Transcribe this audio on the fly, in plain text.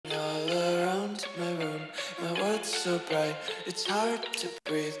so bright, it's hard to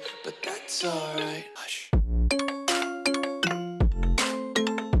breathe, but that's alright. Hush.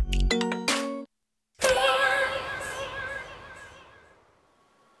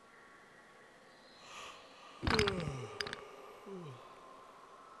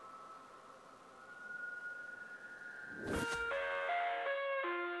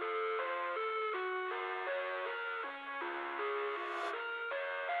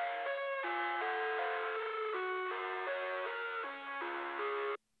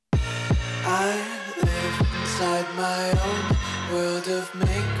 I live inside my own world of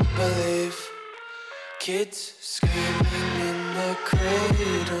make-believe. Kids screaming in the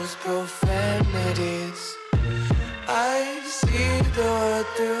cradles, profanities. I see the world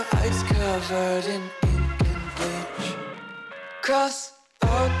through ice covered in ink and bleach. Cross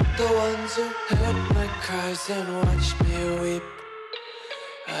out the ones who heard my cries and watched me weep.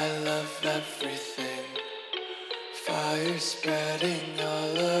 I love everything. Fire spreading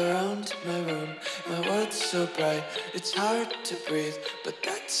all around my room. My world's so bright, it's hard to breathe, but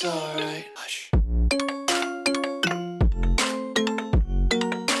that's alright. Hush.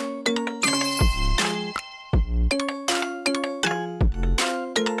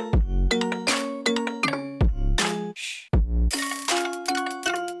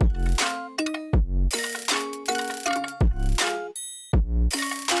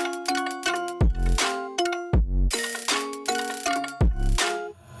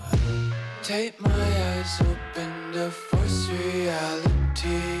 Take my eyes open to force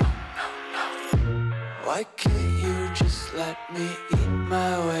reality. Why can't you just let me eat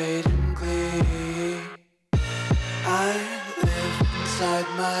my weight in glee? I live inside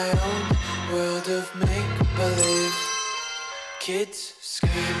my own world of make-believe. Kids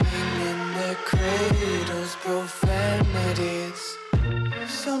screaming in the cradles, profanities.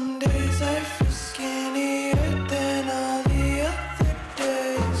 Some days I feel skinnier than all the other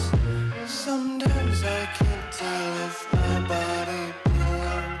days. Sometimes I can't tell if my body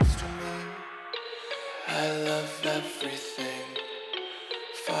belongs to me. I love everything.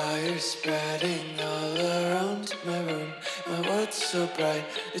 Fire spreading all around my room. My world's so bright,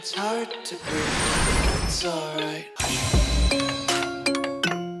 it's hard to breathe, but it's alright.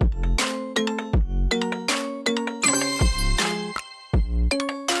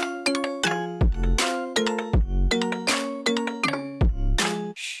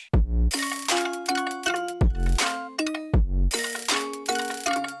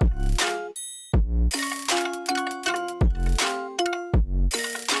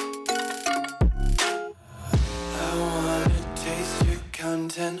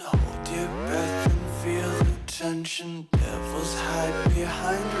 Content, hold your breath and feel the tension. Devils hide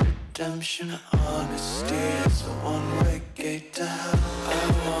behind redemption. Honesty is a one-way gate to hell. I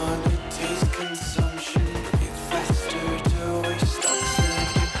wanna taste consumption, breathe faster to waste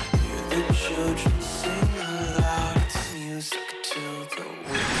oxygen. Hear the children sing aloud. It's music till the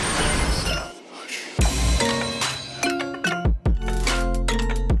wind runs out.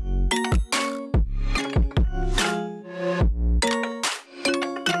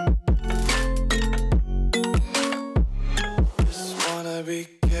 Be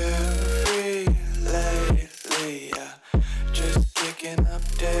carefree lately, yeah. Just kicking up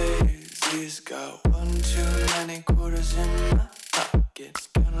daisies. Got one too many quarters in my pocket.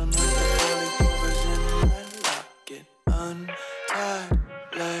 Spent another 40 quarters in my locket. Untied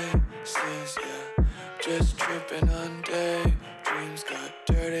laces, yeah. Just tripping on daydreams. Got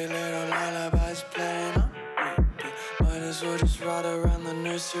dirty little lullabies playing on repeat. Might as well just ride around the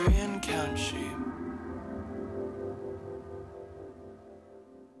nursery and count sheep.